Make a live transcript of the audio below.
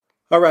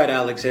All right,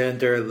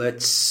 Alexander,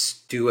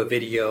 let's do a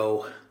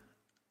video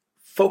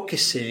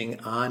focusing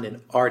on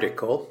an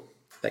article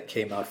that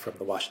came out from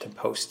the Washington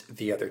Post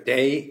the other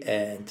day.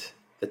 And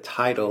the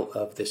title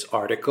of this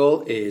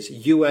article is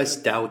U.S.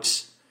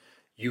 Doubts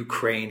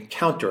Ukraine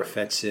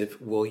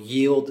Counteroffensive Will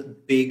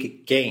Yield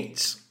Big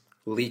Gains,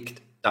 Leaked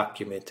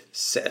Document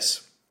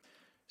Says.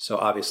 So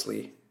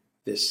obviously,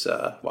 this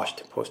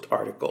Washington Post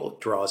article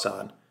draws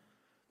on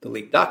the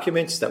leaked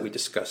documents that we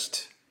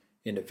discussed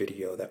in a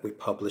video that we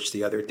published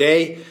the other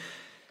day.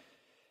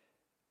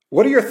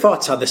 What are your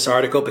thoughts on this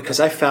article?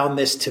 Because I found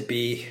this to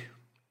be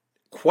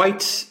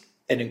quite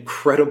an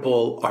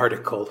incredible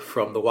article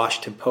from the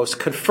Washington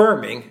Post,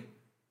 confirming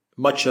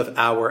much of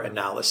our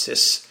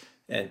analysis.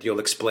 And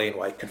you'll explain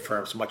why it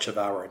confirms much of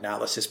our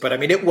analysis. But I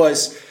mean, it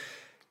was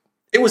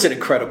an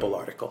incredible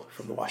article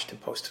from the Washington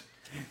Post.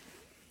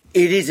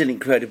 It is an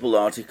incredible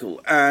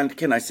article, and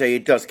can I say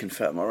it does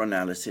confirm our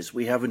analysis.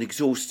 We have an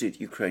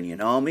exhausted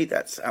Ukrainian army,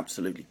 that's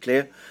absolutely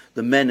clear.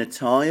 The men are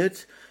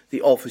tired,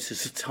 the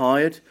officers are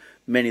tired.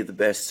 Many of the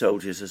best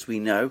soldiers, as we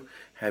know,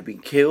 have been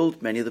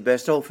killed. Many of the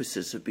best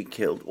officers have been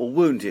killed or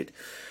wounded.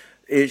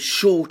 It's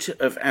short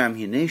of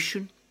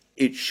ammunition,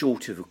 it's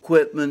short of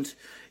equipment,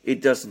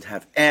 it doesn't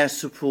have air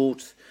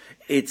support,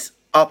 it's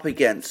up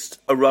against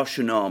a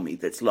Russian army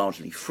that's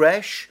largely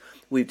fresh.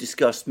 We've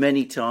discussed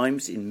many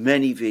times in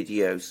many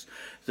videos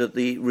that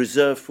the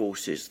reserve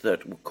forces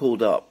that were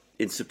called up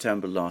in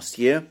September last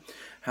year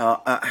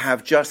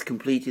have just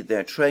completed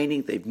their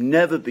training. They've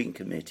never been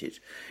committed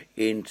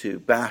into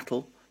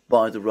battle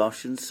by the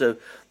Russians. So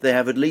they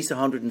have at least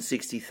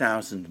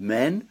 160,000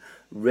 men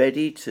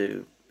ready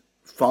to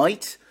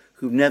fight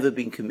who've never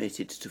been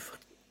committed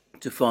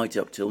to fight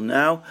up till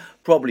now.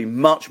 Probably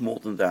much more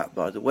than that,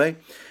 by the way.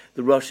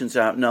 The Russians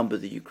outnumber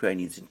the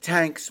Ukrainians in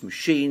tanks,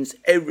 machines,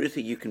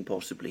 everything you can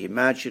possibly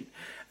imagine.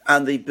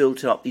 And they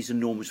built up these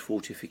enormous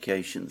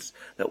fortifications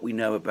that we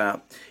know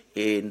about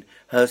in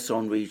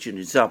Kherson region,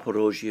 in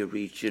Zaporozhye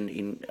region,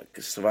 in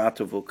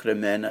Svatovo,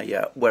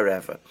 Kremenaya,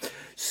 wherever.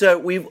 So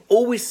we've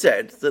always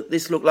said that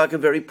this looked like a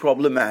very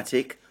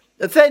problematic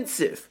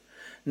offensive.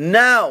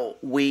 Now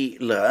we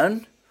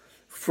learn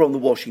from the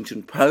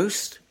Washington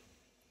Post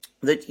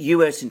that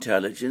US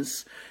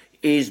intelligence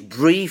is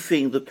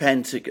briefing the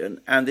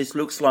Pentagon, and this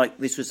looks like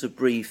this was a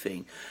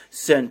briefing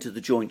sent to the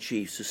Joint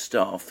Chiefs of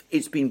Staff.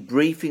 It's been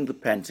briefing the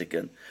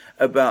Pentagon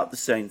about the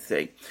same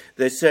thing.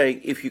 They're saying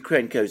if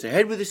Ukraine goes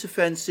ahead with this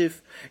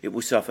offensive, it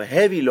will suffer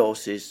heavy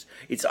losses,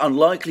 it's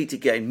unlikely to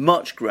gain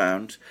much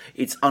ground,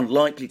 it's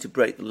unlikely to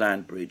break the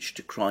land bridge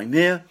to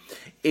Crimea.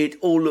 It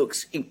all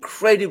looks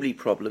incredibly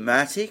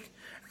problematic,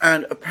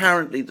 and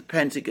apparently the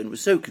Pentagon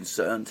was so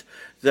concerned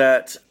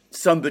that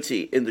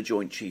somebody in the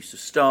Joint Chiefs of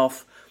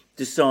Staff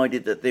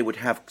decided that they would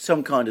have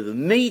some kind of a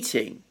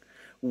meeting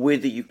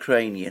with the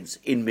Ukrainians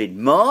in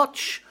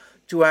mid-March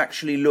to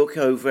actually look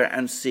over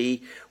and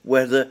see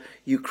whether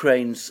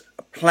Ukraine's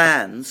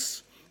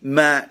plans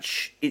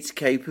match its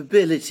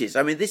capabilities.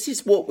 I mean, this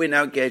is what we're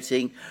now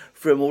getting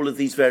from all of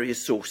these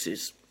various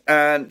sources.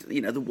 And,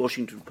 the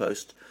Washington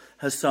Post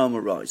has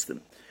summarized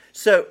them.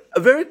 So, a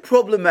very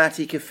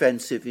problematic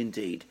offensive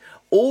indeed.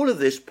 All of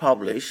this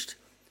published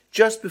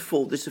just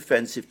before this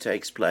offensive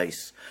takes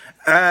place,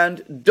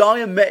 and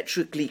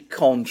diametrically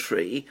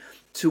contrary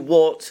to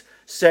what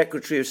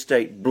Secretary of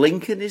State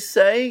Blinken is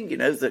saying,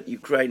 that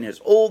Ukraine has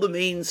all the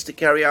means to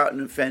carry out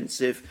an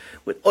offensive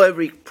with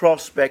every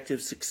prospect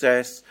of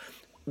success.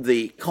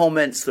 The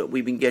comments that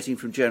we've been getting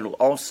from General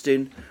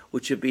Austin,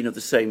 which have been of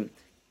the same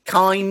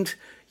kind,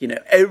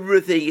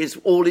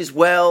 all is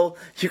well,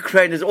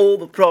 Ukraine has all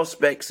the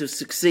prospects of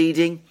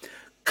succeeding.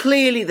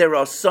 Clearly there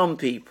are some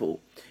people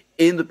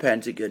in the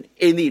Pentagon,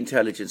 in the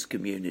intelligence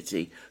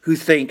community, who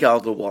think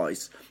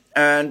otherwise.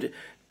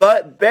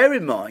 But bear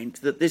in mind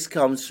that this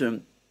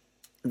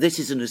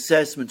is an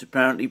assessment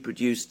apparently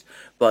produced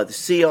by the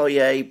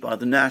CIA, by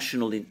the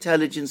National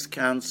Intelligence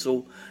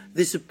Council.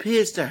 This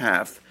appears to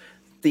have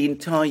the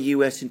entire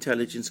US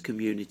intelligence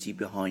community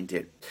behind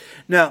it.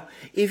 Now,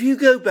 if you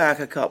go back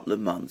a couple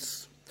of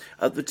months,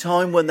 at the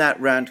time when that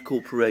Rand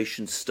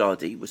Corporation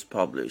study was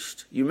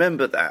published, you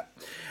remember that?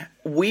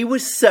 We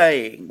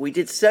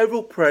did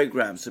several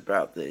programs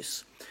about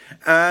this,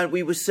 and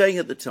we were saying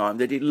at the time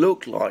that it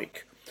looked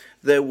like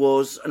there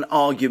was an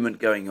argument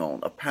going on,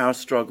 a power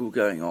struggle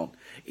going on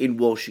in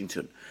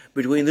Washington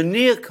between the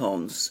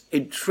neocons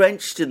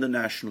entrenched in the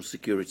National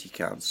Security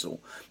Council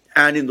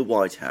and in the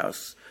White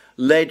House,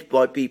 led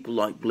by people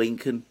like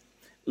Blinken,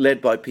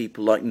 led by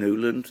people like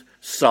Nuland,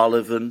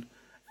 Sullivan,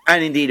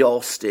 and indeed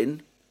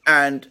Austin,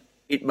 and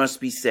it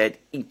must be said,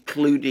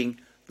 including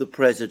the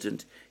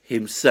president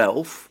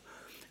himself,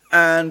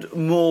 and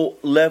more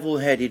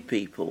level-headed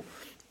people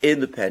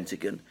in the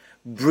Pentagon,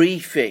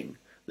 briefing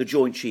the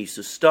Joint Chiefs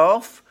of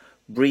Staff,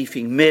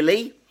 briefing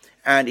Milley,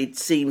 and it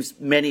seems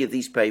many of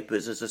these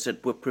papers, as I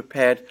said, were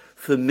prepared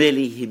for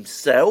Milley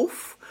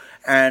himself,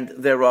 and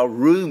there are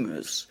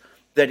rumours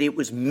that it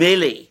was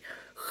Milley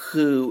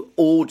who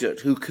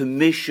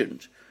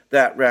commissioned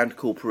that Rand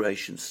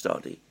Corporation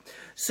study.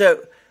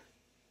 So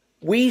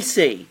we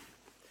see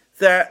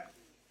that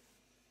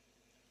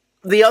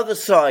the other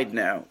side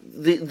now,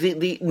 the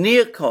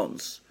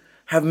neocons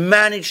have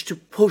managed to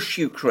push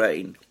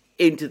Ukraine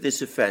into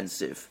this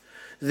offensive.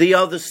 The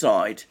other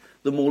side,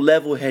 the more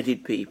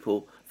level-headed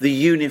people, the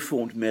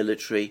uniformed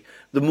military,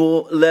 the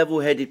more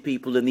level-headed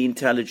people in the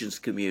intelligence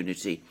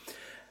community,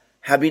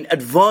 have been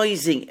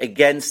advising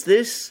against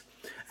this,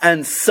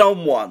 and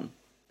someone,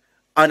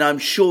 and I'm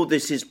sure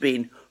this has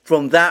been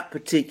from that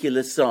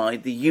particular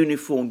side, the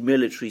uniformed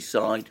military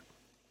side,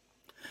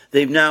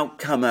 they've now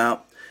come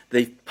out,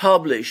 they've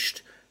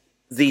published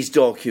these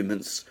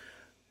documents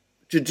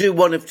to do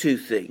one of two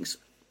things.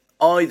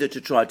 Either to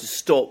try to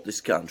stop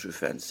this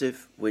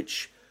counteroffensive,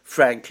 which,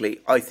 frankly,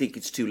 I think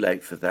it's too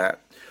late for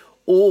that,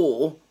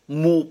 or,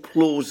 more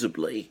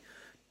plausibly,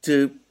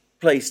 to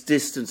place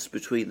distance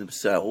between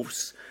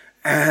themselves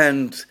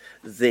and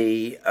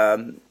the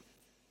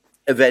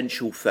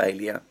eventual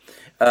failure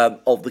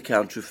of the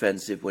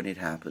counteroffensive when it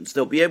happens.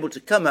 They'll be able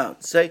to come out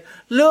and say,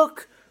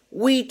 look,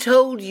 we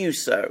told you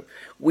so.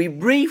 We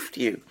briefed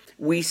you.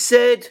 We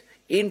said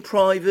in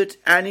private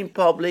and in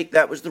public,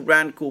 that was the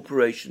Rand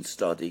Corporation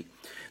study,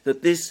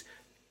 that this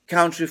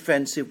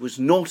counteroffensive was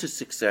not a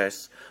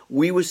success.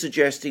 We were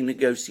suggesting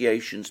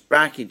negotiations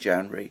back in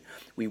January.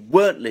 We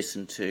weren't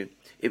listened to.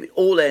 If it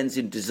all ends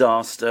in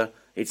disaster,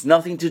 it's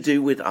nothing to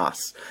do with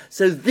us.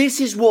 So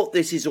this is what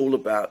this is all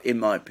about, in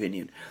my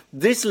opinion.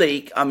 This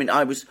leak, I mean,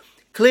 I was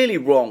clearly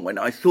wrong when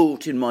I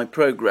thought in my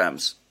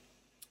programs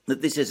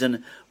that this is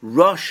an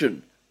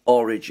Russian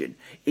origin.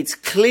 It's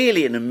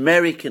clearly an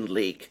American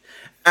leak,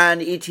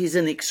 and it is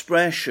an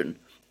expression,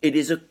 it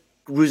is a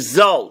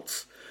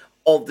result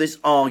of this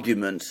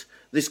argument,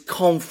 this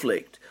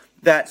conflict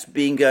that's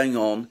been going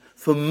on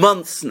for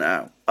months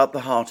now at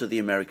the heart of the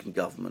American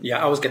government.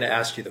 Yeah, I was going to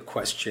ask you the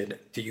question,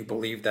 do you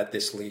believe that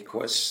this leak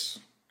was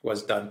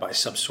done by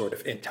some sort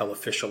of intel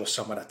official or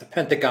someone at the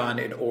Pentagon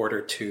in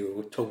order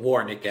to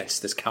warn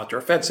against this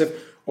counteroffensive,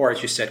 or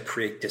as you said,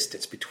 create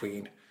distance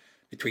between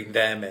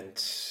them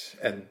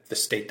and the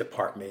State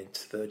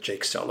Department, the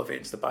Jake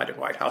Sullivans, the Biden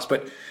White House?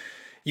 But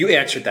you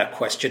answered that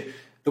question.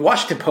 The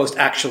Washington Post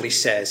actually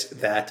says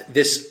that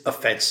this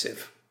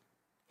offensive,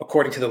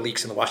 according to the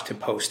leaks in the Washington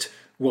Post,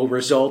 will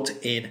result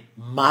in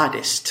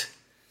modest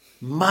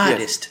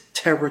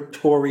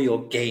territorial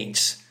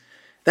gains.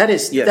 That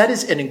is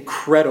an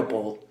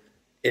incredible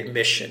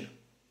admission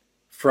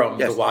from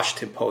the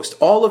Washington Post.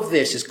 All of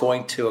this is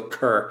going to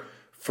occur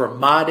for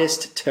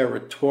modest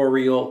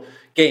territorial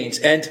gains.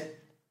 And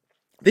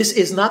this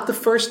is not the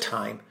first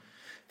time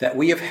that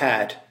we have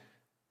had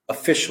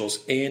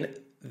officials in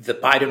the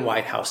Biden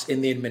White House, in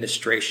the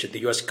administration, the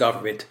U.S.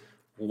 government,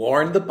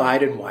 warn the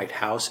Biden White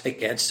House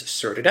against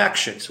asserted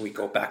actions. We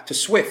go back to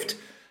SWIFT.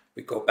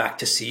 We go back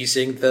to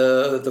seizing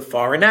the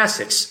foreign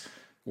assets,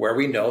 where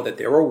we know that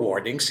there were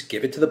warnings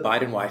given to the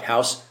Biden White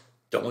House,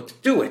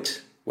 don't do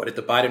it. What did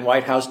the Biden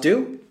White House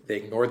do? They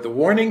ignored the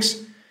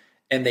warnings,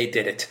 and they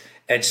did it.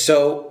 And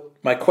so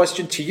my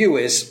question to you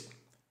is,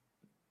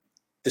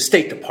 the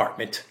State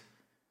Department,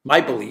 my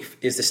belief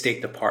is the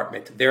State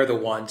Department, they're the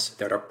ones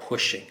that are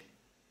pushing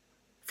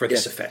for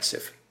this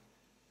offensive.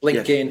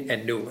 Blinken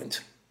and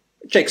Nuland.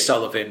 Jake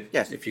Sullivan,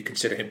 if you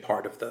consider him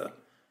part of the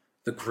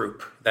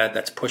group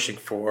that's pushing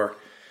for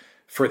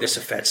this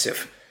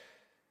offensive.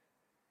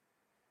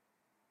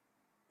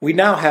 We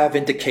now have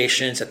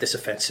indications that this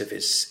offensive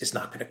is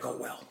not going to go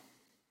well.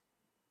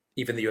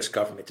 Even the U.S.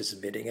 government is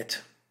admitting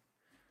it.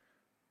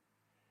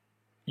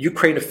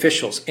 Ukraine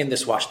officials in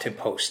this Washington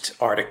Post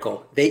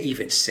article, they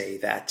even say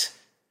that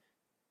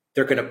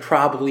they're going to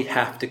probably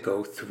have to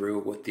go through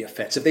with the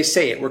offensive. They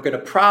say it, we're going to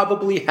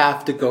probably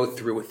have to go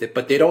through with it,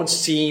 but they don't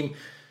seem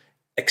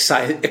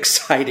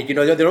excited. You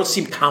know, they don't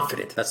seem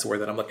confident. That's the word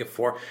that I'm looking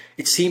for.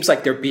 It seems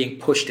like they're being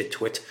pushed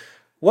into it.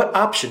 What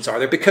options are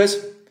there?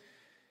 Because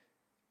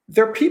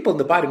there are people in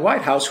the Biden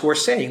White House who are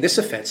saying this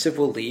offensive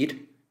will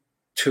lead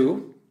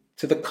to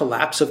the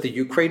collapse of the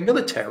Ukraine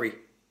military.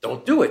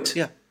 Don't do it.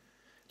 Yeah.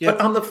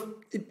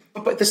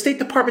 But the State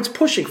Department's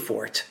pushing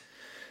for it.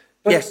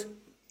 But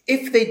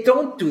if they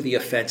don't do the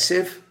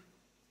offensive,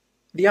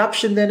 the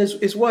option then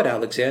is what,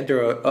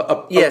 Alexander?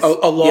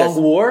 A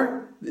long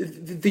war?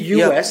 The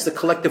U.S., the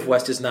collective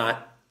West, is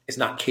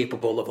not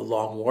capable of a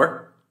long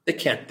war. They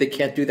can't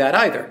do that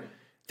either.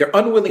 They're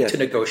unwilling to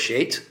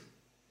negotiate.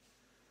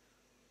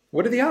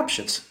 What are the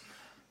options?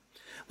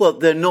 Well,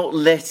 they're not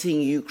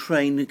letting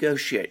Ukraine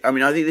negotiate. I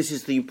mean, I think this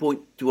is the point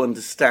to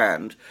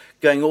understand,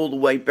 going all the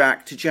way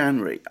back to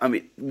January. I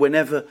mean,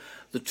 whenever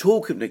the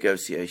talk of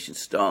negotiation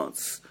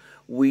starts,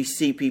 we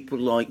see people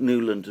like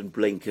Nuland and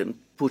Blinken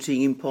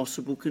putting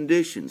impossible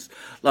conditions.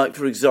 Like,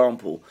 for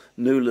example,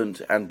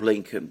 Nuland and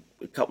Blinken,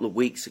 a couple of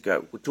weeks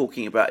ago, were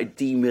talking about a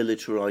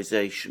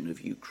demilitarization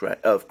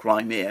of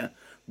Crimea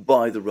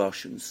by the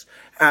Russians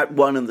at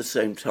one and the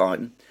same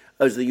time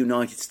as the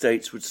United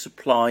States would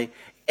supply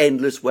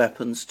endless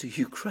weapons to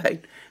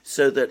Ukraine,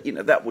 so that, you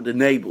know, that would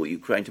enable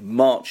Ukraine to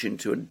march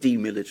into a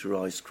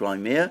demilitarized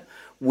Crimea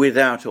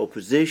without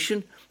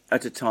opposition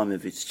at a time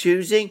of its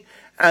choosing,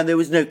 and there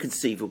was no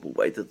conceivable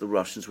way that the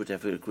Russians would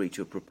ever agree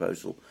to a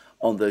proposal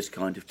on those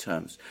kind of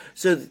terms.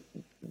 So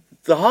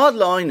the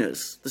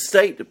hardliners, the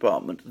State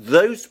Department,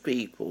 those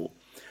people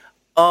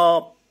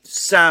are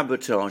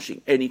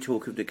sabotaging any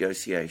talk of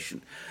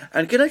negotiation.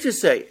 And can I just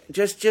say,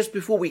 just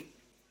before we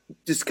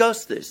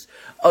discuss this,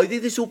 I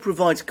think this all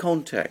provides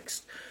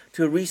context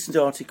to a recent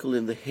article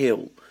in The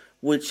Hill,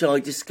 which I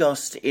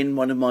discussed in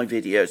one of my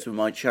videos on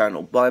my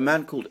channel by a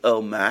man called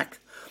Earl Mack,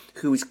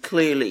 who is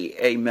clearly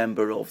a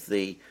member of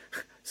the,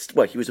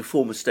 well, he was a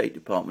former State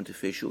Department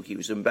official, he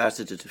was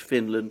ambassador to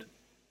Finland.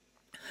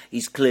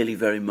 He's clearly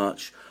very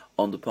much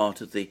on the part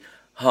of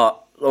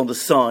on the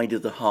side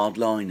of the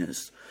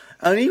hardliners.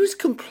 And he was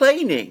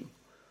complaining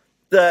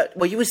that,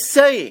 well, he was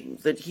saying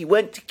that he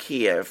went to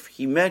Kiev,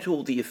 he met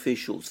all the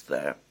officials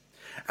there,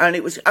 and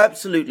it was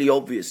absolutely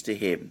obvious to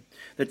him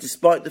that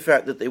despite the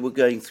fact that they were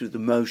going through the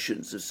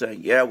motions of saying,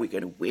 yeah, we're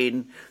going to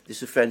win,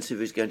 this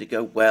offensive is going to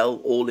go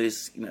well, all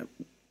is,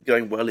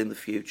 going well in the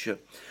future,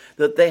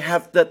 that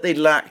they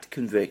lacked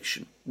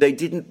conviction. They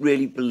didn't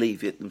really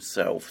believe it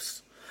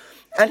themselves.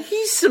 And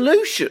his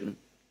solution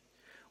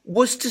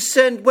was to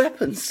send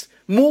weapons,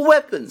 more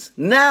weapons,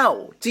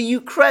 now to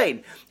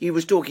Ukraine. He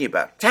was talking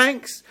about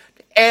tanks,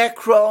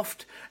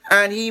 aircraft,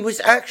 and he was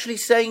actually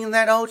saying in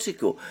that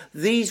article,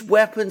 these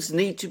weapons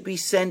need to be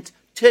sent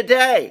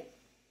today.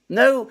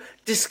 No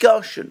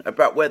discussion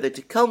about where they're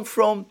to come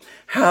from,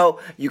 how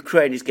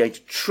Ukraine is going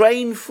to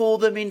train for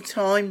them in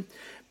time,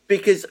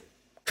 because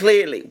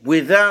clearly,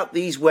 without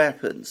these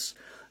weapons,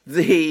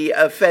 the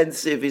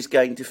offensive is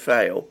going to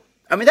fail.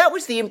 I mean, that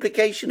was the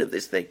implication of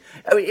this thing.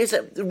 I mean, it's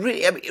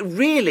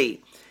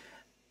really,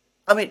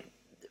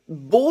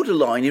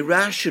 borderline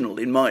irrational,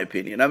 in my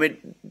opinion. I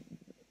mean,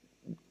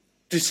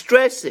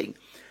 distressing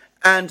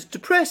and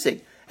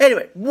depressing.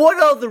 Anyway,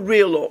 what are the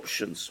real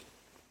options?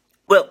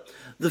 Well,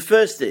 the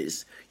first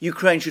is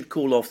Ukraine should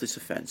call off this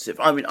offensive.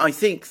 I mean, I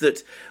think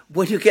that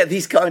when you get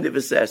these kind of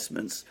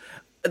assessments,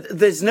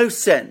 there's no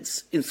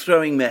sense in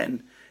throwing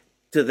men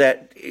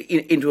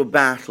into a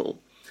battle,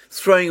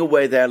 throwing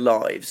away their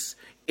lives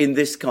in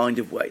this kind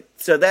of way.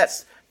 So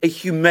that's a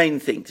humane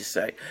thing to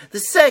say. The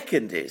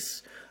second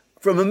is,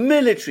 from a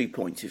military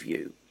point of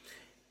view,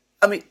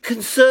 I mean,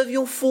 conserve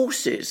your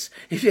forces.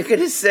 If you're going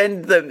to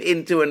send them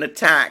into an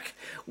attack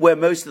where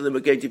most of them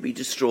are going to be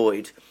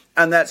destroyed,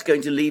 and that's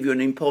going to leave you in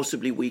an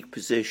impossibly weak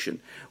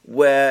position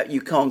where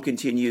you can't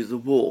continue the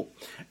war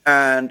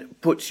and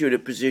puts you in a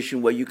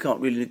position where you can't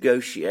really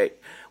negotiate,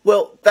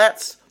 well,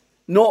 that's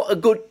not a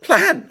good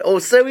plan, or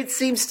so it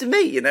seems to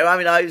me. I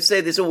mean, I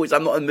say this always,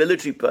 I'm not a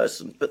military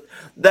person, but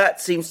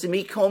that seems to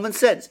me common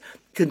sense.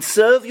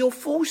 Conserve your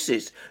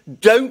forces.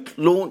 Don't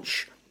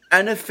launch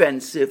an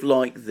offensive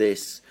like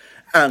this.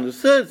 And the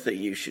third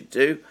thing you should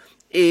do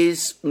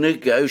is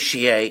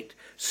negotiate.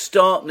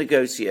 Start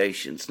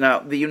negotiations. Now,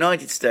 the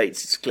United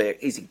States, it's clear,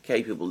 is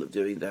incapable of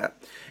doing that.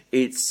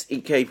 It's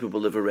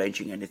incapable of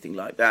arranging anything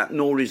like that,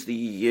 nor is the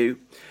EU.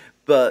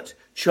 But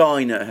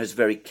China has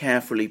very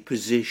carefully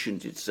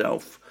positioned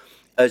itself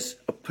as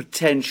a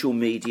potential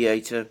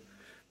mediator.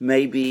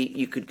 Maybe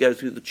you could go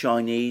through the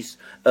Chinese.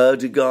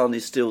 Erdogan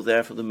is still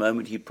there for the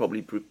moment. He'd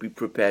probably be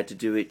prepared to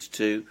do it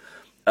too.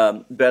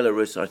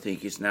 Belarus, I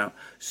think, is now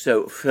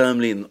so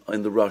firmly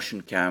in the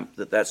Russian camp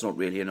that that's not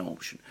really an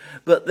option.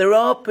 But there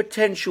are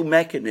potential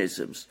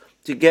mechanisms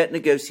to get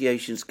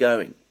negotiations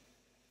going.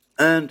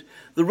 And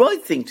the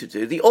right thing to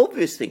do, the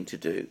obvious thing to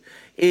do,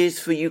 is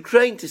for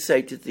Ukraine to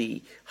say to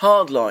the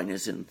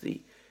hardliners in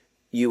the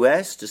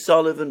US, to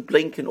Sullivan,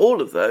 Blinken,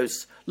 all of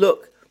those,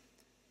 look,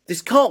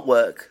 this can't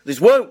work,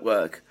 this won't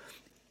work.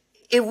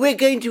 If we're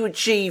going to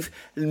achieve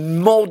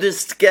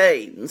modest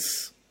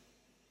gains,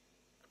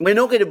 we're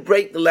not going to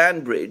break the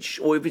land bridge,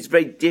 or if it's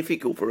very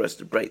difficult for us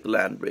to break the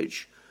land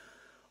bridge,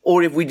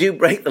 or if we do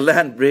break the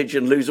land bridge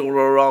and lose all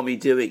our army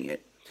doing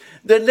it,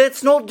 then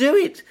let's not do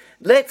it.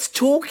 Let's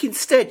talk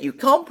instead. You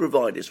can't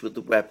provide us with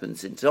the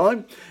weapons in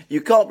time.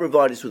 You can't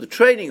provide us with the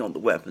training on the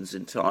weapons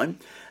in time.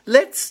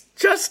 Let's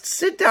just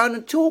sit down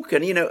and talk.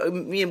 And,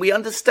 we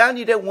understand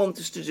you don't want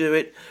us to do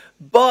it,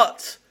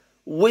 but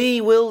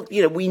we will,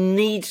 we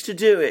need to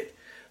do it.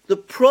 The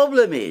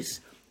problem is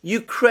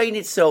Ukraine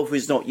itself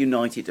is not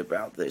united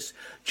about this.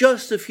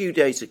 Just a few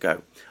days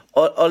ago,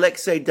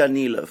 Alexei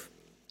Danilov,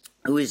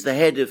 who is the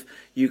head of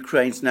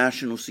Ukraine's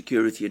National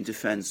Security and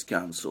Defense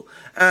Council,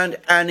 and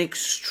an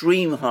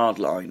extreme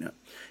hardliner,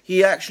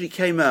 he actually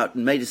came out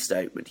and made a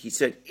statement. He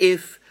said,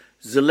 if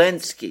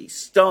Zelensky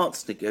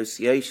starts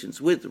negotiations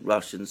with the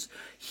Russians,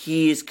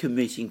 he is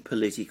committing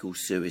political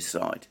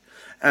suicide.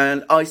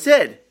 And I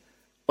said,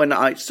 when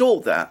I saw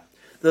that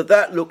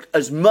looked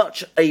as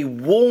much a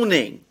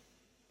warning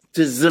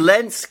to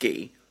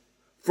Zelensky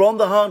from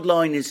the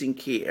hardliners in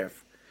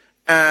Kiev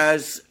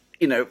as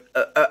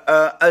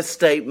a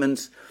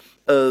statement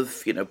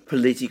of,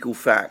 political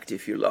fact,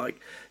 if you like.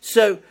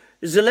 So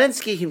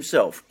Zelensky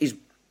himself is,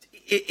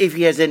 if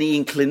he has any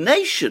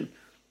inclination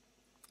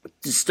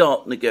to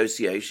start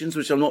negotiations,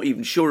 which I'm not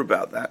even sure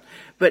about that,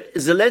 but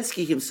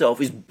Zelensky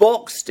himself is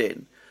boxed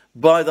in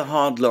by the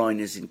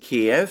hardliners in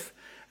Kiev,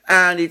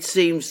 and it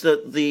seems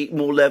that the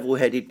more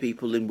level-headed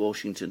people in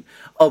Washington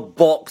are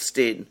boxed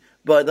in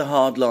by the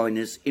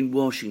hardliners in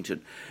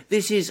Washington.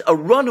 This is a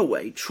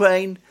runaway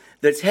train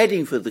that's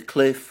heading for the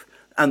cliff,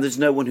 and there's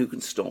no one who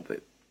can stop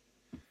it.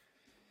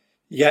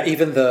 Yeah,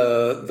 even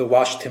the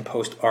Washington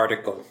Post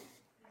article,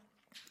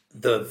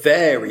 the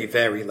very,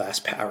 very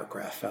last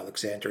paragraph,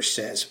 Alexander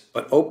says,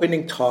 but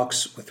opening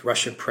talks with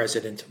Russian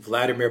President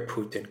Vladimir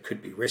Putin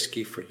could be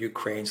risky for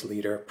Ukraine's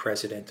leader,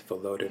 President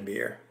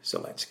Volodymyr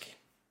Zelensky.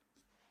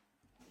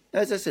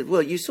 As I said,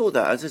 well, you saw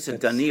that. As I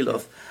said,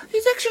 Danilov,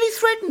 he's actually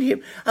threatened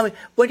him. I mean,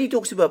 when he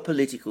talks about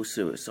political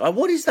suicide,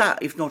 what is that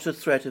if not a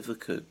threat of a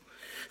coup?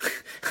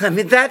 I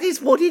mean, that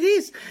is what it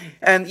is.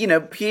 And,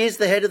 he is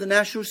the head of the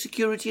National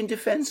Security and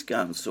Defense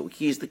Council.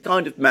 He is the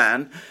kind of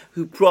man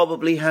who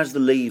probably has the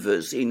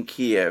levers in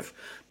Kiev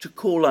to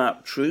call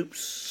out troops,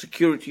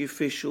 security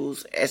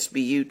officials,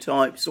 SBU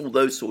types, all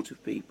those sort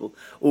of people,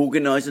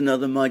 organise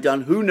another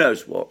Maidan, who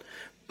knows what.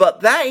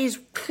 But that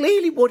is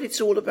clearly what it's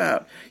all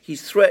about.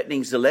 He's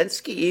threatening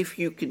Zelensky if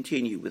you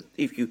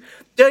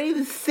don't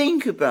even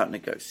think about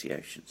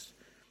negotiations.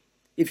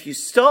 If you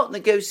start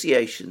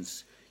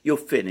negotiations, you're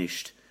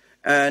finished.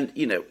 And,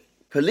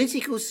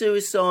 political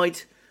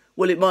suicide,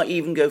 well, it might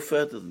even go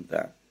further than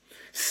that.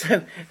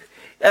 So,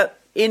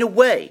 in a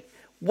way,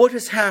 what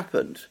has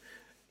happened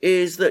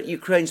is that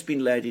Ukraine's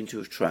been led into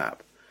a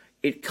trap.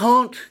 It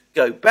can't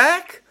go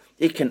back.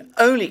 It can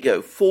only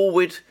go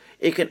forward.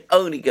 It can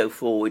only go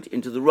forward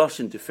into the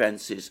Russian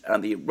defences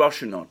and the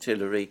Russian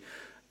artillery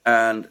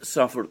and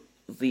suffer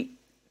the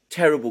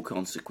terrible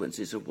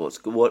consequences of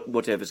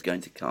whatever's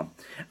going to come.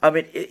 I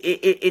mean,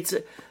 it's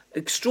an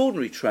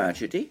extraordinary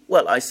tragedy.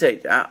 Well, I say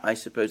that. I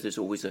suppose there's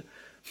always a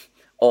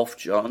off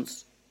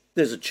chance.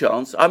 There's a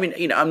chance. I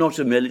mean, I'm not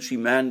a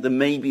military man. There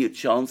may be a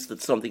chance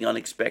that something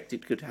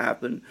unexpected could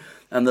happen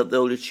and that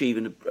they'll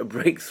achieve a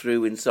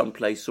breakthrough in some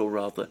place or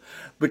other.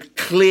 But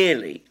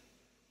clearly,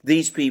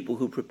 these people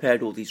who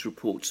prepared all these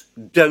reports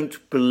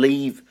don't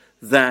believe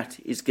that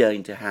is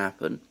going to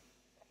happen.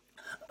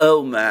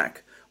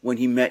 Mac, when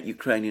he met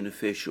Ukrainian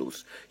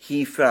officials,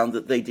 he found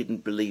that they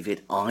didn't believe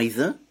it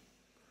either.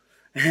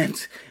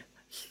 And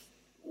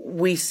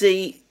we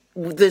see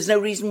there's no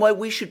reason why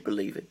we should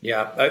believe it.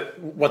 Yeah.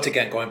 Once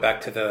again, going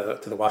back to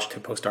the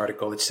Washington Post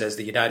article, it says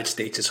the United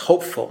States is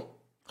hopeful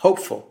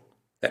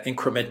that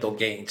incremental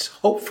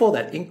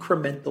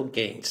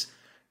gains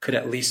could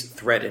at least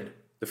threaten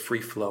the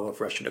free flow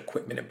of Russian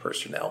equipment and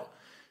personnel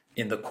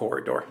in the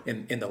corridor,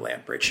 in the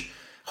land bridge.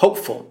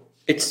 Hopeful.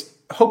 It's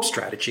a hope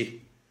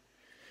strategy.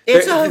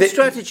 It's a hope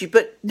strategy,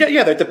 but...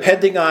 Yeah, they're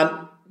depending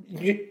on...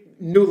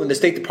 Nuland, the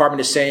State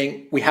Department is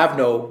saying, we have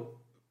no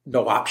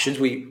options.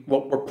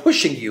 We're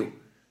pushing you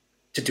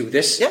to do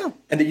this. Yeah.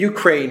 And the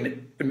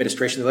Ukraine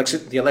administration, the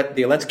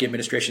Zelensky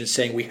administration is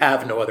saying, we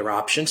have no other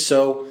options.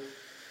 So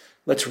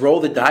let's roll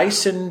the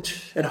dice and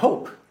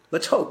hope.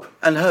 Let's hope.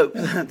 And hope.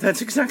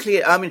 That's exactly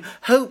it. I mean,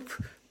 hope,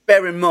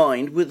 bear in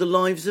mind, with the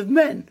lives of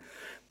men.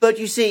 But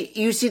you see,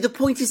 the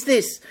point is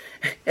this,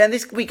 and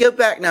we go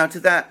back now to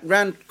that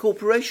Rand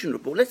Corporation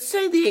report. Let's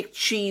say they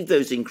achieve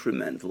those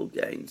incremental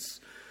gains,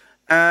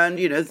 and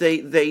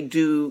they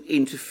do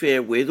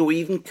interfere with or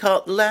even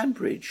cut the land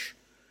bridge.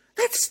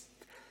 That's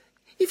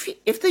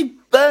if they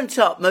burnt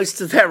up most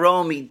of their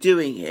army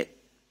doing it,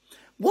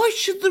 why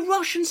should the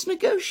Russians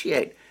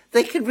negotiate?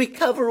 They can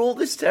recover all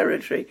this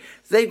territory.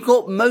 They've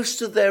got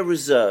most of their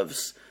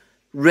reserves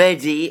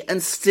ready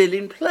and still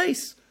in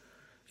place.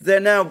 They're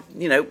now,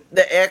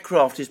 their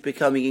aircraft is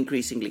becoming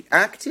increasingly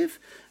active.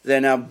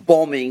 They're now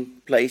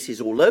bombing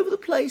places all over the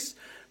place.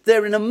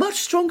 They're in a much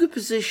stronger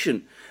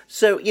position.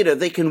 So,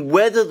 they can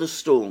weather the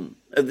storm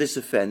of this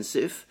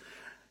offensive,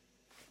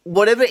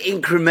 whatever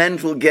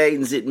incremental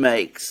gains it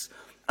makes,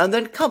 and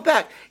then come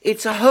back.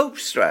 It's a hope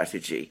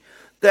strategy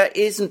that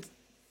isn't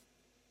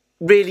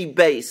really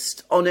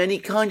based on any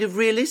kind of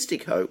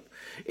realistic hope.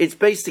 It's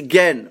based,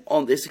 again,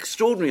 on this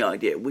extraordinary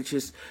idea, which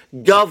has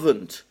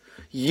governed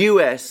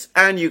US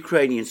and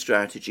Ukrainian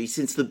strategy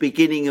since the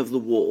beginning of the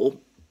war,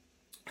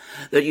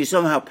 that you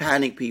somehow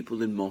panic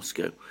people in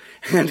Moscow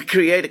and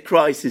create a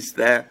crisis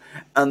there,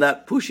 and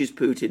that pushes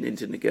Putin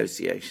into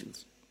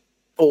negotiations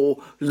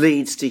or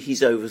leads to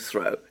his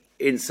overthrow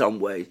in some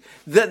way.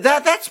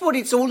 That's what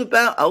it's all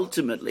about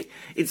ultimately.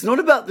 It's not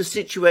about the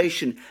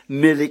situation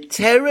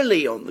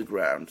militarily on the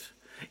ground.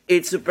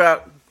 It's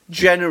about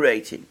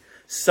generating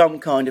some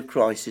kind of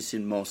crisis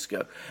in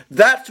Moscow.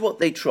 That's what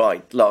they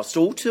tried last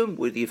autumn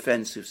with the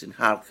offensives in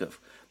Kharkov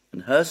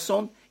and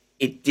Kherson.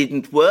 It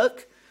didn't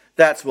work.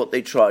 That's what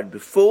they tried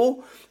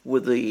before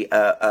with the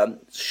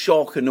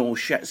shock and awe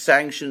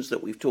sanctions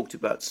that we've talked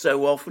about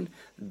so often.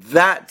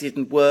 That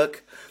didn't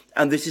work.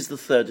 And this is the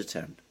third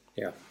attempt.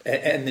 Yeah.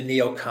 And the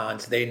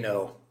neocons, they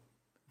know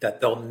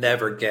that they'll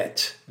never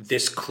get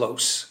this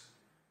close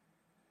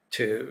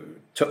to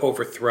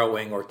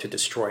overthrowing or to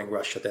destroying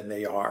Russia than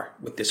they are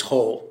with this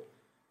whole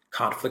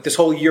conflict, this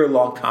whole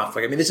year-long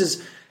conflict. I mean, this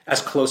is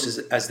as close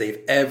as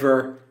they've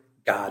ever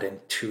gotten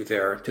to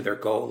their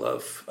goal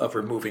of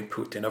removing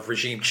Putin, of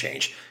regime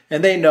change.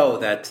 And they know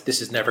that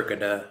this is never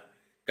gonna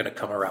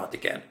come around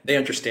again. They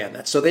understand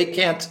that. So they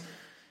can't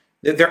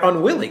they're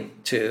unwilling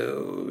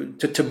to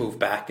move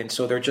back, and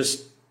so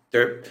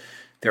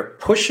they're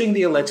pushing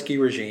the Zelensky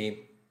regime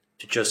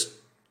to just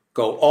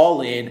go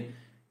all in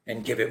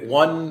and give it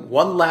one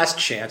last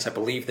chance. I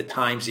believe the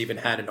Times even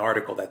had an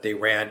article that they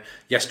ran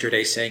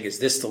yesterday saying, "Is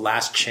this the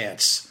last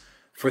chance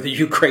for the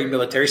Ukraine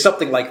military?"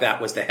 Something like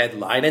that was the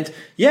headline. And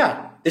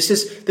yeah, this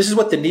is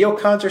what the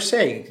neocons are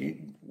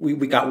saying.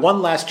 We got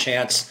one last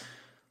chance.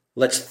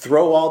 Let's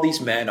throw all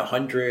these men,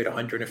 100,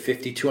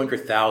 150,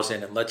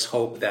 200,000, and let's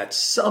hope that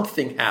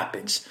something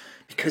happens,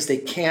 because they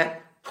can't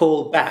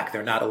pull back.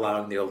 They're not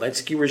allowing the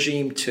Zelensky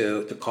regime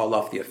to call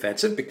off the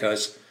offensive,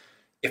 because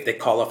if they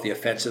call off the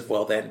offensive,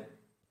 well, then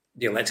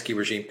the Zelensky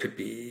regime could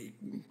be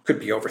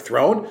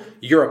overthrown.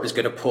 Europe is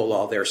going to pull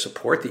all their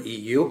support, the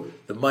EU.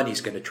 The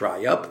money's going to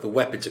dry up. The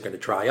weapons are going to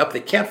dry up. They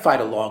can't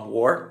fight a long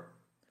war.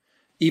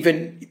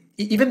 Even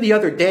the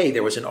other day,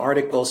 there was an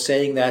article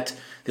saying that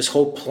this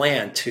whole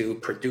plan to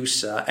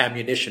produce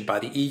ammunition by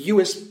the EU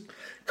is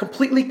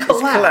completely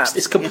collapsed.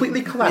 It's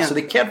completely collapsed. Yeah. So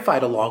they can't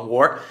fight a long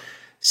war.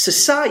 The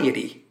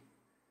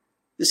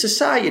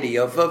society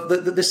of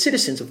the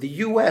citizens of the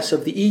US,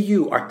 of the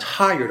EU, are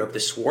tired of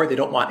this war. They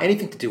don't want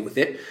anything to do with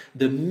it.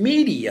 The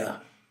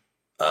media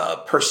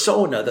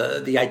persona,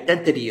 the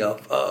identity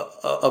of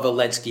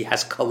Zelensky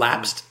has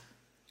collapsed.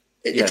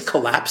 It's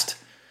collapsed.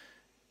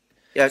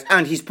 Yes,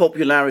 and his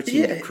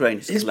popularity in Ukraine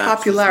has collapsed. His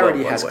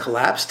popularity has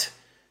collapsed.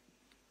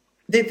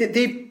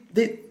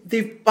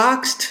 They've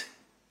boxed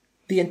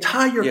the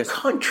entire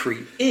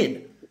country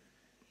in.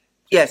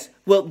 Yes,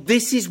 well,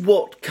 this is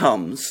what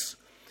comes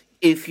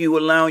if you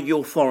allow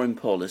your foreign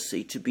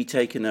policy to be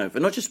taken over.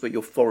 Not just about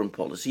your foreign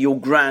policy, your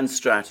grand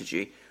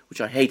strategy,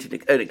 which I hate,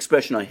 an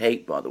expression I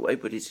hate, by the way,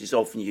 but it is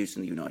often used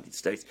in the United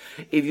States.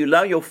 If you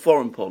allow your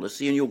foreign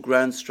policy and your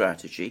grand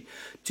strategy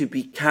to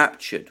be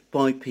captured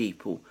by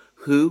people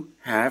who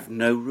have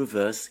no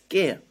reverse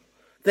gear.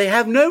 They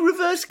have no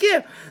reverse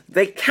gear.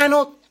 They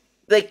don't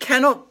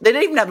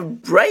even have a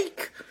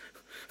brake.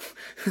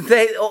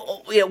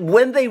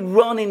 When they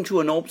run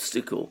into an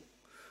obstacle,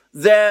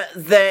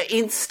 their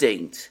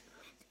instinct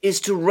is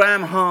to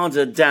ram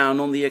harder down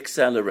on the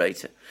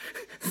accelerator.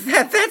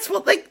 That's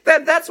what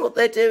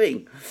they're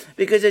doing.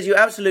 Because as you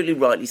absolutely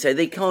rightly say,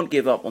 they can't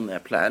give up on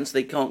their plans.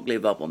 They can't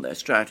give up on their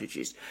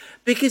strategies.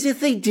 Because if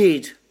they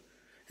did,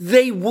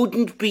 they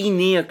wouldn't be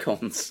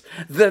neocons.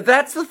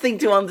 That's the thing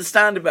to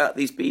understand about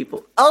these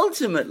people.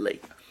 Ultimately,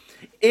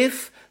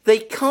 if they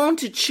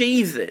can't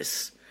achieve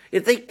this,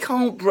 if they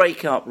can't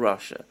break up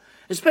Russia,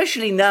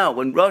 especially now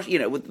when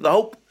Russia, with the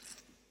whole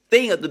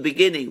thing at the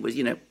beginning was,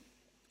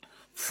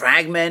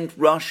 fragment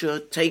Russia,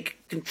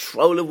 take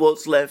control of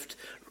what's left,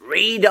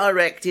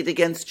 redirect it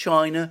against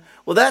China.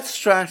 Well, that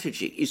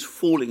strategy is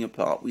falling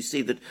apart. We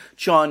see that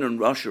China and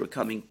Russia are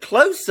coming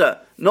closer,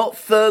 not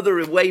further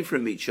away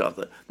from each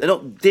other. They're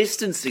not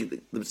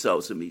distancing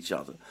themselves from each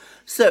other.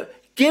 So,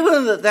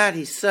 given that that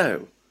is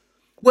so,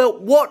 well,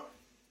 what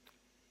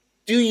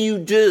do you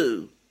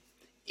do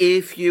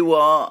if you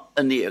are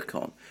a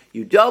neocon?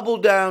 You double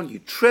down, you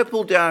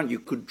triple down, you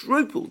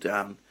quadruple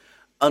down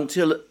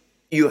until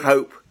you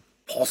hope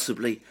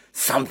possibly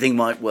something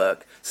might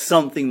work,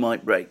 something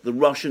might break. The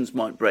Russians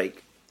might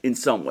break in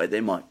some way.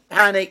 They might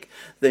panic,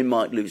 they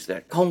might lose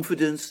their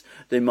confidence,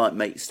 they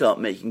might start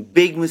making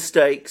big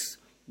mistakes.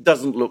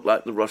 Doesn't look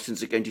like the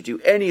Russians are going to do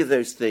any of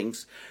those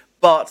things.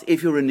 But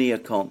if you're a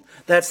neocon,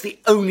 that's the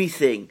only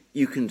thing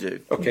you can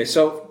do. Okay,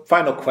 so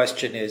final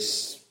question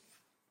is,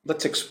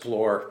 let's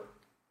explore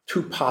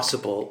two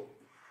possible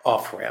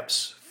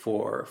off-ramps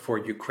for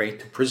Ukraine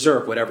to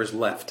preserve whatever's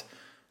left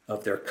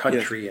of their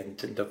country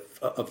and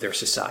of their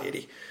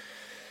society.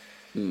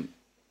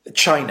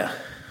 China.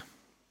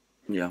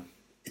 Yeah.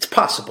 It's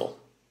possible.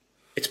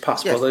 It's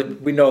possible. Yes.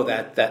 We know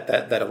that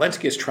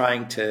Zelensky is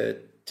trying to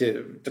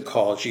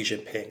call Xi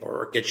Jinping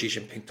or get Xi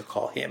Jinping to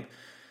call him.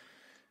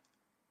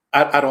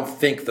 I don't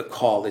think the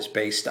call is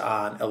based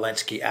on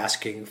Zelensky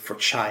asking for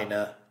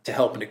China to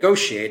help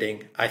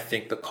negotiating. I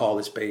think the call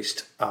is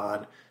based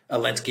on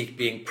Zelensky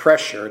being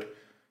pressured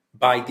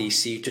by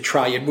DC to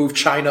try and move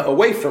China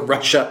away from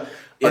Russia.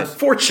 Yes.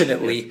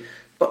 Unfortunately,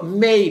 but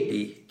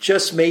maybe,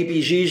 just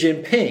maybe, Xi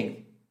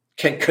Jinping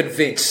can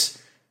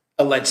convince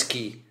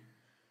Zelensky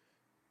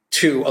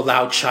to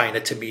allow China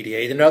to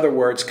mediate. In other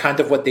words, kind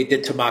of what they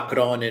did to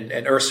Macron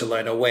and Ursula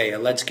in a way.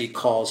 Zelensky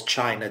calls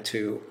China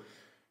to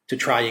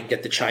try and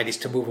get the Chinese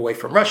to move away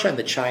from Russia, and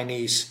the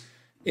Chinese,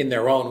 in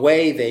their own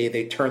way,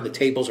 they turn the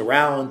tables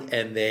around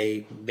and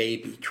they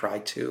maybe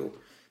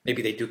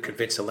they do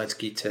convince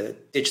Zelensky to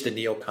ditch the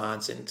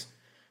neocons and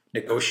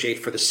negotiate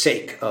for the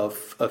sake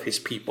of his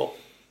people.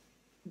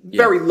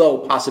 Yeah. Very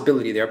low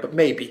possibility there, but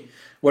maybe.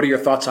 What are your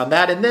thoughts on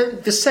that? And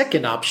then the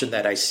second option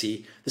that I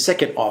see, the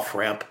second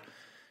off-ramp,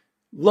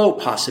 low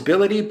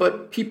possibility,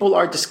 but people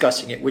are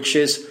discussing it, which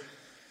is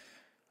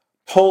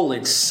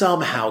Poland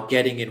somehow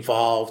getting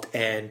involved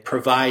and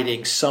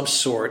providing some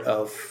sort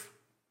of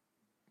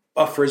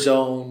buffer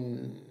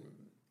zone,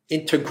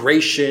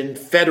 integration,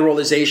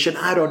 federalization,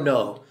 I don't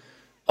know,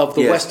 of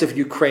the west of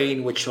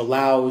Ukraine, which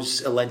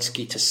allows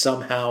Zelensky to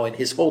somehow, and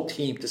his whole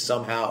team to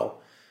somehow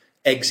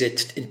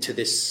exit into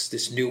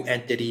this new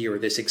entity or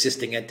this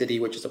existing entity,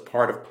 which is a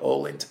part of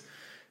Poland,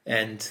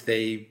 and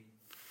they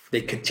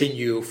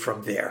continue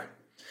from there.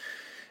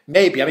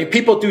 Maybe. I mean,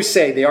 people do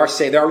say these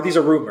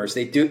are rumors.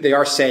 They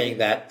are saying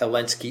that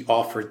Zelensky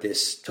offered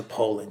this to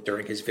Poland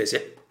during his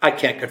visit. I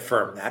can't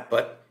confirm that,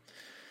 but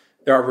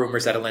there are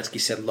rumors that Zelensky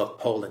said, "Look,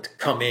 Poland,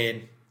 come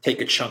in, take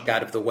a chunk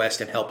out of the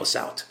West, and help us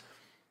out."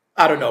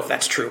 I don't know if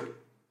that's true,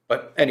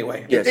 but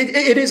anyway, yes.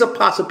 It is a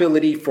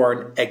possibility for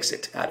an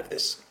exit out of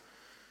this.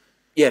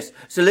 Yes.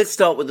 So let's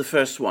start with the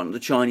first one, the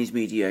Chinese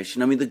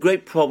mediation. I mean, the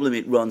great problem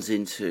it runs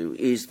into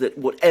is that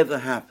whatever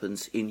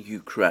happens in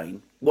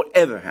Ukraine,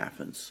 whatever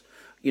happens,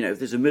 if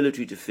there's a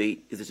military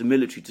defeat, if there's a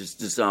military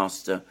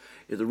disaster,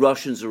 if the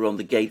Russians are on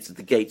the gates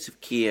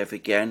of Kiev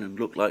again and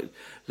look like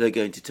they're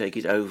going to take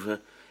it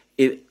over,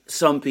 if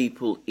some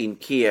people in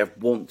Kiev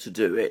want to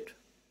do it,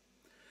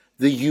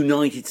 the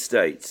United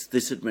States,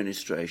 this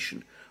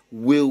administration,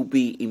 will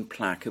be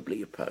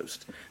implacably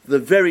opposed. The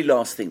very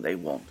last thing they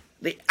want,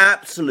 the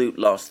absolute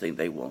last thing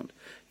they want,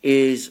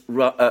 is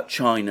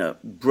China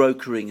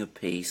brokering a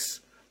peace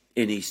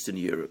in Eastern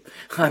Europe.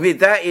 I mean,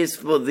 that is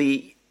for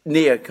the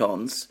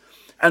neocons.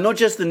 And not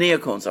just the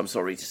neocons, I'm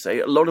sorry to say,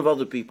 a lot of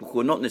other people who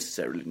are not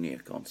necessarily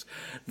neocons.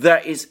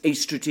 That is a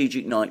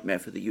strategic nightmare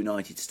for the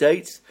United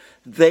States.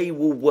 They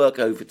will work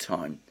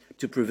overtime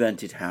to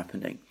prevent it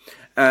happening.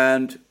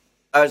 And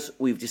as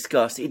we've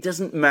discussed, it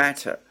doesn't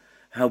matter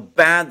how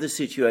bad the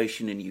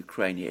situation in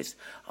Ukraine is.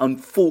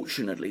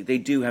 Unfortunately, they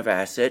do have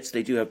assets,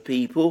 they do have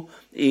people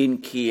in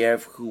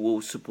Kiev who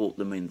will support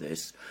them in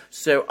this.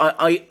 So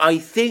I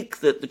think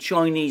that the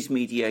Chinese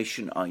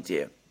mediation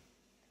idea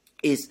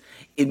is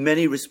in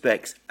many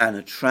respects an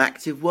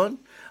attractive one.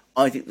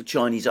 I think the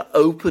Chinese are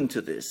open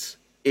to this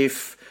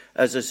if,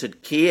 as I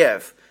said,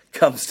 Kiev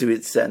comes to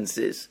its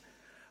senses.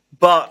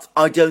 But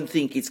I don't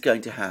think it's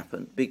going to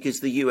happen because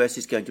the US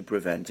is going to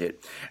prevent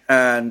it.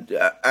 And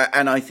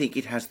I think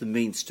it has the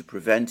means to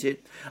prevent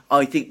it.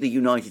 I think the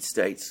United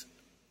States,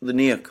 the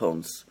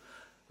neocons,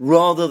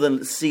 rather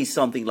than see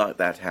something like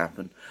that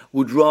happen,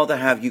 would rather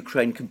have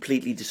Ukraine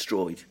completely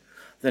destroyed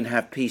than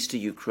have peace to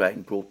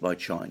Ukraine brought by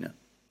China.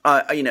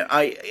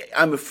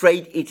 I'm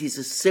afraid it is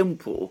as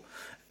simple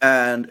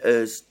and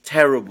as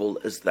terrible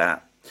as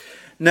that.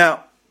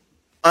 Now,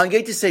 I'm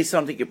going to say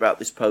something about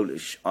this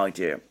Polish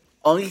idea.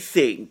 I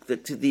think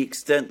that to the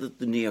extent that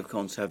the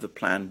neocons have a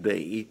plan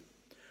B,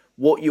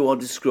 what you are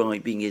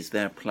describing is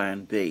their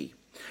plan B.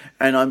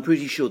 And I'm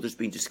pretty sure there's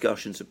been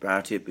discussions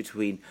about it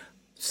between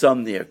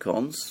some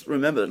neocons.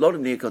 Remember, a lot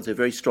of neocons have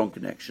very strong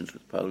connections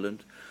with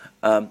Poland.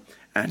 Anne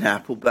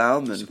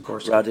Applebaum and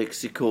Radek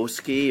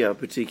Sikorski, a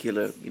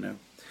particular,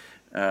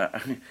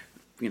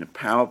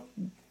 power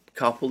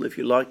couple, if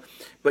you like.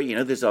 But,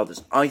 there's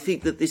others. I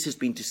think that this has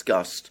been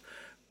discussed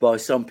by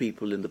some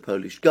people in the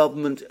Polish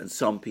government and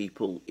some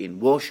people in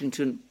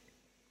Washington.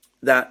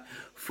 That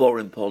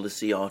foreign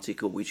policy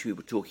article, which we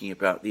were talking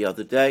about the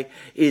other day,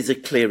 is a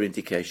clear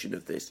indication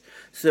of this.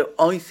 So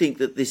I think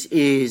that this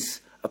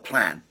is a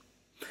plan.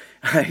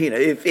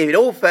 If it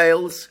all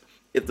fails,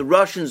 if the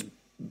Russians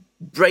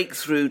break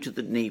through to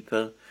the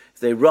Dnieper, if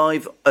they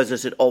arrive, as I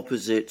said,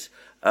 opposite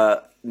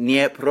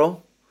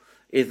Dnipro,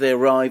 if they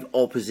arrive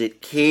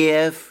opposite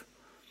Kiev,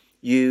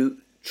 you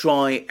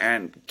try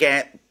and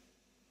get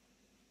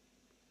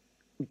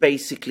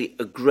basically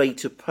a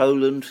greater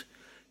Poland,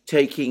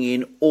 taking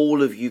in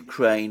all of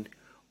Ukraine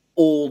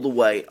all the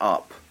way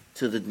up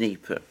to the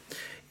Dnieper.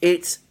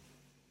 It's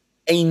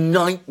a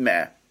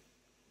nightmare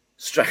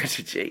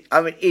strategy.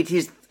 I mean, it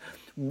is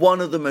one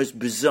of the most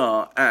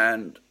bizarre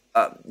and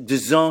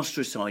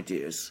disastrous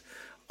ideas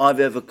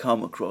I've ever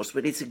come across,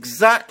 but it's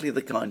exactly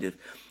the kind of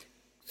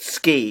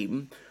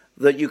scheme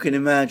that you can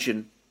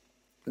imagine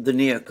the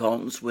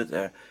neocons with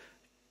their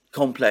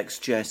complex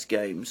chess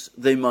games,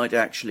 they might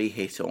actually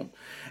hit on.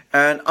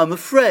 And I'm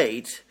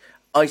afraid,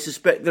 I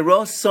suspect there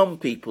are some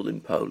people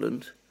in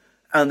Poland,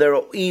 and there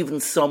are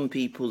even some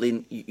people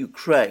in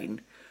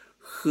Ukraine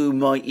who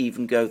might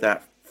even go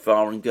that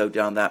far and go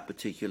down that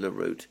particular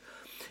route.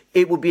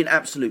 It would be an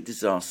absolute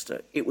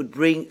disaster. It would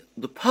bring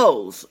the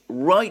Poles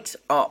right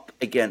up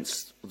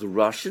against the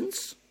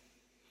Russians.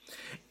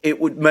 It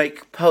would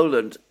make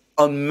Poland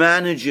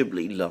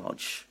unmanageably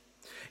large.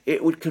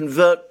 It would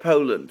convert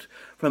Poland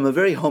from a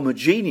very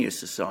homogeneous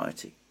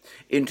society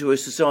into a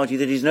society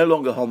that is no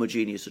longer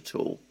homogeneous at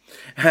all,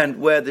 and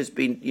where there's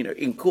been,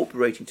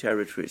 incorporating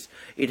territories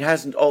it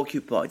hasn't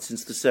occupied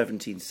since the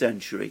 17th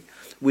century,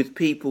 with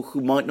people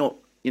who might not,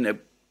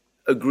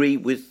 agree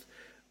with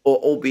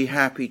or be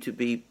happy to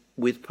be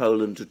with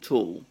Poland at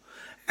all.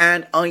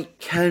 And I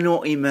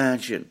cannot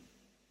imagine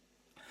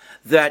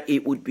that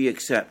it would be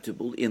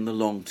acceptable in the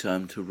long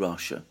term to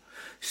Russia.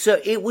 So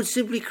it would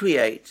simply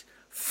create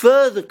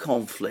further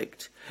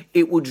conflict.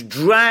 It would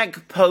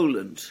drag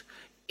Poland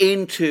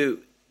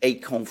into a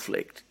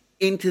conflict,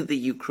 into the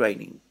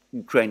Ukraine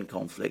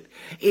conflict.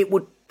 It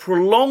would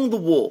prolong the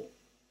war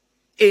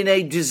in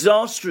a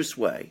disastrous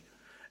way.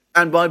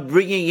 And by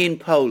bringing in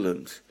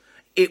Poland,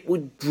 it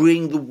would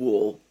bring the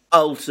war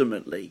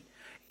ultimately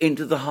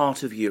into the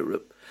heart of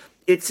Europe.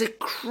 It's a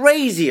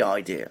crazy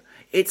idea.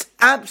 It's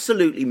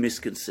absolutely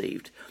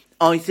misconceived.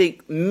 I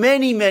think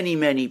many, many,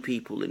 many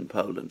people in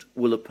Poland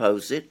will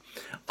oppose it.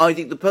 I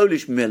think the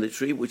Polish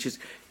military, which has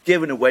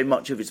given away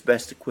much of its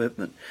best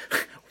equipment,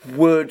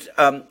 would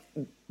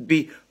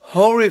be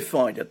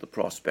horrified at the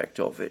prospect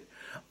of it.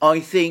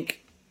 I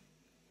think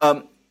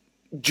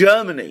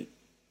Germany,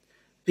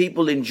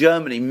 people in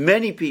Germany,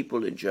 many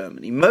people in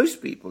Germany,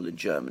 most people in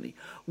Germany,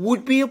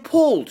 would be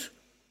appalled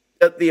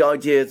at the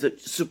idea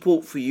that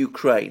support for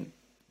Ukraine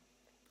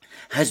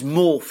has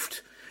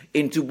morphed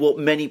into what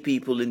many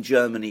people in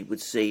Germany would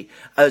see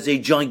as a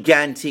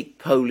gigantic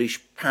Polish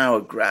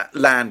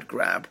land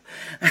grab.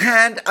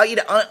 And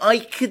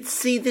I could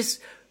see this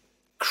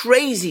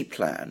crazy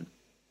plan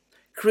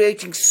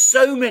creating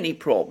so many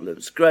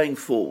problems going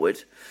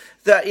forward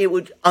that it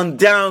would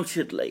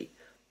undoubtedly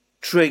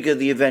trigger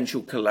the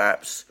eventual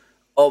collapse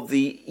of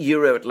the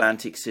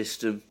Euro-Atlantic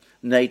system,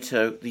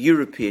 NATO, the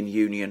European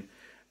Union,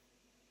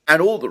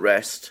 and all the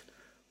rest,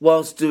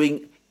 whilst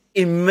doing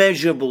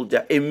immeasurable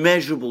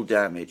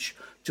damage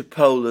to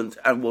Poland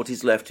and what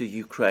is left of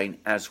Ukraine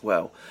as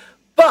well.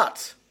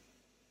 But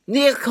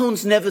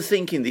neocons never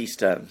think in these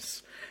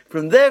terms.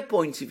 From their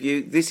point of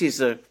view, this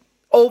is an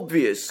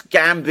obvious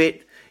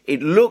gambit.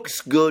 It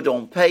looks good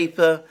on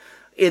paper.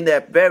 In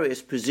their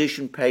various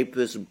position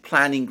papers and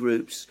planning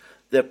groups,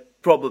 they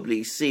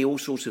probably see all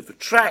sorts of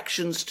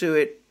attractions to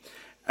it.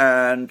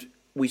 And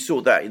we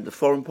saw that in the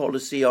foreign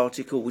policy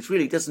article, which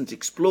really doesn't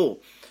explore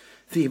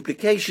the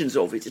implications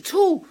of it at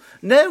all.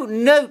 No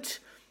note.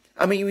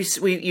 I mean,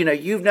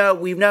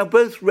 we've now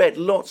both read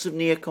lots of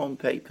neocon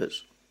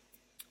papers.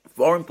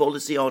 Foreign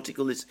policy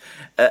article is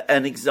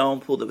an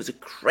example. There was a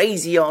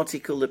crazy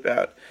article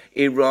about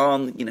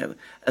Iran,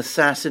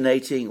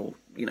 assassinating or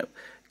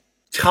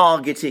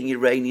targeting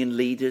Iranian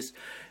leaders.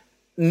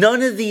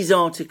 None of these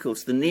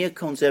articles the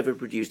neocons ever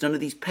produced, none of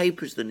these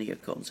papers the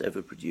neocons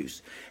ever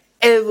produced,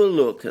 ever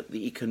look at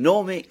the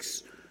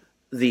economics,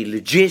 the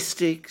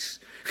logistics,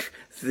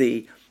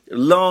 the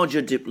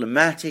larger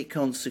diplomatic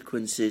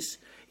consequences.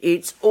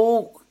 It's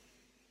all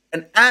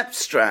an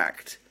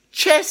abstract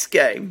chess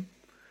game,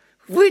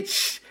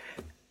 which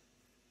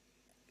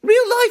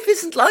real life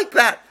isn't like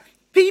that.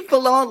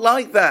 People aren't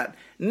like that.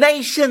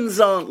 Nations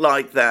aren't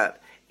like that.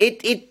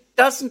 It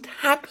doesn't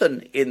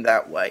happen in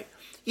that way.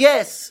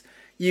 Yes,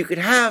 you could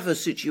have a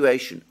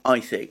situation, I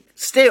think,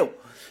 still,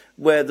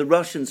 where the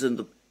Russians and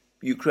the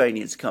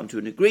Ukrainians come to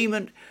an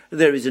agreement.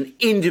 There is an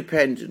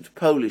independent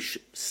Polish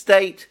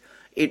state.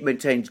 It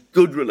maintains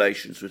good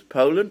relations with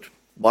Poland.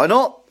 Why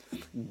not?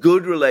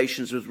 Good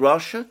relations with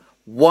Russia.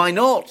 Why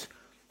not?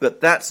 But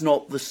that's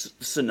not the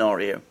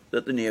scenario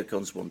that the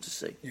neocons want to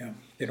see. Yeah,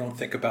 they don't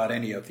think about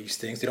any of these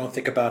things. They don't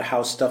think about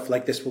how stuff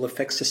like this will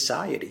affect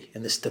society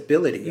and the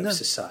stability of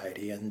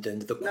society and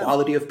the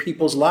quality of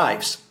people's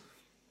lives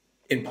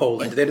in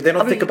Poland. They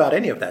don't think about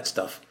any of that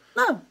stuff.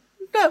 No,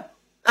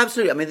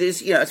 absolutely. I mean,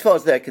 there's, as far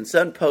as they're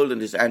concerned,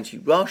 Poland is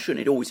anti-Russian.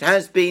 It always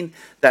has been.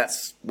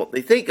 That's what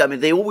they think. I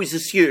mean, they always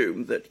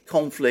assume that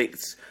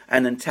conflicts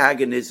and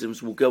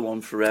antagonisms will go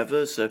on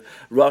forever. So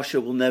Russia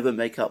will never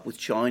make up with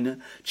China.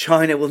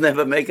 China will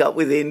never make up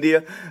with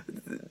India.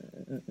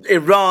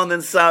 Iran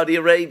and Saudi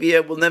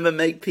Arabia will never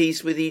make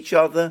peace with each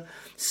other.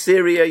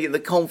 Syria,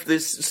 the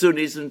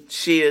Sunnis and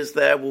Shias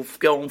there will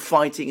go on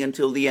fighting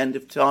until the end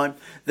of time.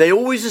 They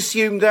always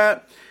assume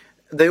that.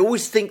 They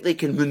always think they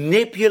can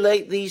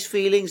manipulate these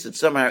feelings and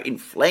somehow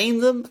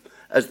inflame them,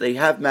 as they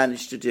have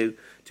managed to do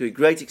to a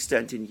great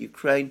extent in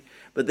Ukraine.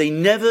 But they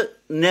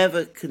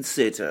never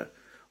consider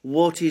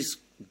what is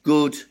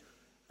good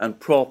and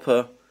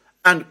proper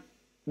and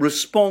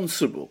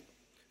responsible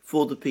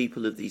for the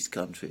people of these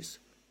countries.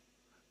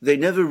 They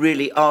never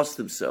really ask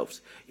themselves,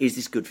 is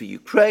this good for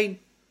Ukraine?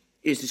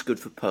 Is this good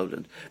for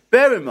Poland?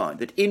 Bear in mind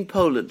that in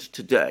Poland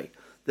today,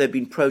 there have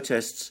been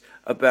protests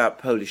about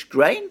Polish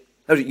grain,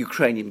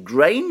 Ukrainian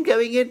grain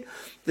going in.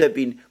 There have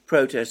been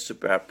protests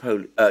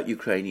about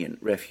Ukrainian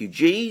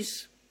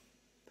refugees.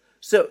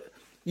 So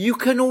you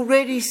can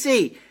already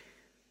see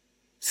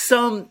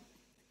some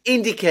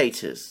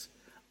indicators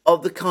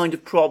of the kind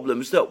of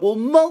problems that will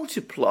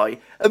multiply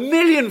a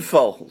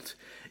millionfold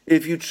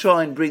if you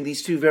try and bring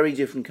these two very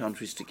different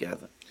countries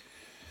together.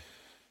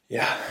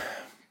 Yeah,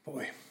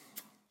 boy.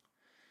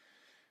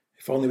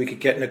 If only we could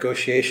get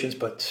negotiations,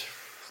 but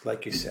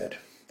like you said,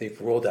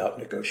 they've rolled out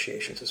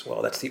negotiations as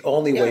well. That's the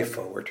only way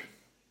forward.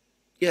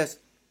 Yes,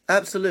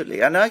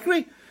 absolutely. And I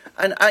agree.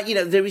 And,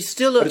 there is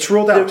still a... But it's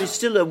rolled out.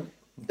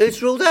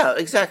 It's rolled out,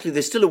 exactly.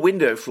 There's still a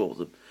window for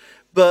them.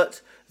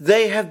 But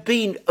they have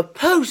been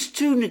opposed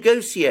to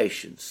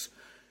negotiations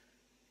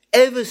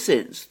ever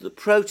since the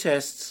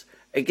protests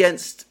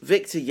against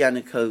Viktor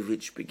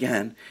Yanukovych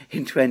began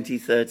in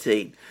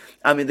 2013.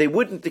 I mean, they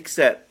wouldn't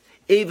accept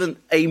even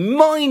a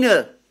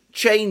minor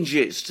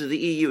changes to the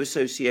EU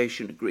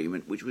association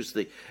agreement, which was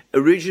the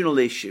original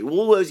issue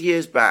all those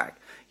years back.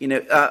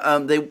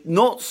 They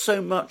not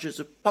so much as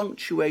a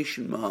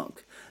punctuation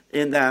mark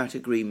in that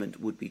agreement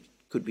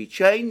could be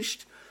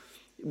changed.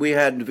 We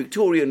had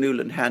Victoria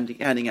Nuland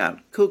handing out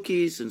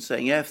cookies and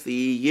saying F the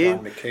EU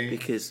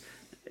because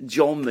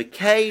John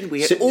McCain.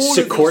 We had all of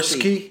these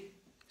people.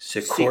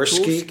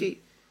 Sikorsky.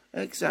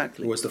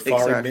 Exactly. Was the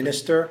foreign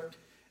minister.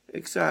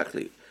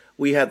 Exactly.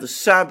 We had the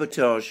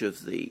sabotage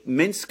of the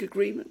Minsk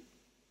agreement.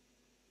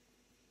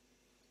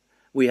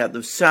 We had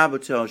the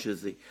sabotage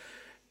of the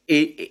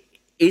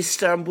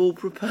Istanbul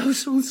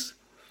proposals.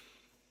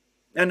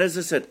 And as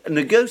I said,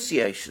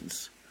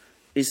 negotiations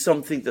is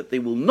something that they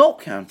will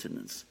not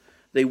countenance.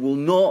 They will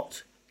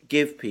not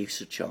give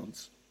peace a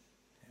chance.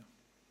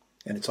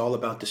 And it's all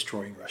about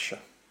destroying Russia.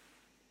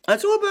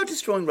 It's all about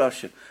destroying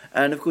Russia.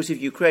 And of course, if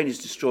Ukraine is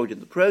destroyed in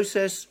the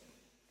process,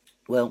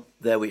 well,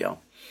 there we are.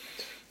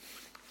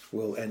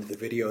 We'll end the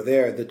video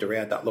there, the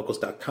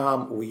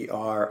Duran.locals.com. We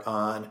are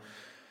on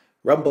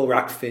Rumble,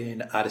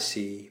 Rockfin,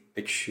 Odyssey,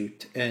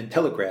 BitChute, and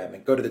Telegram.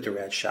 And go to the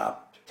Duran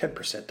shop,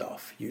 10%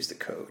 off. Use the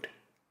code.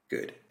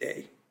 Good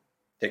day.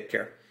 Take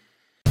care.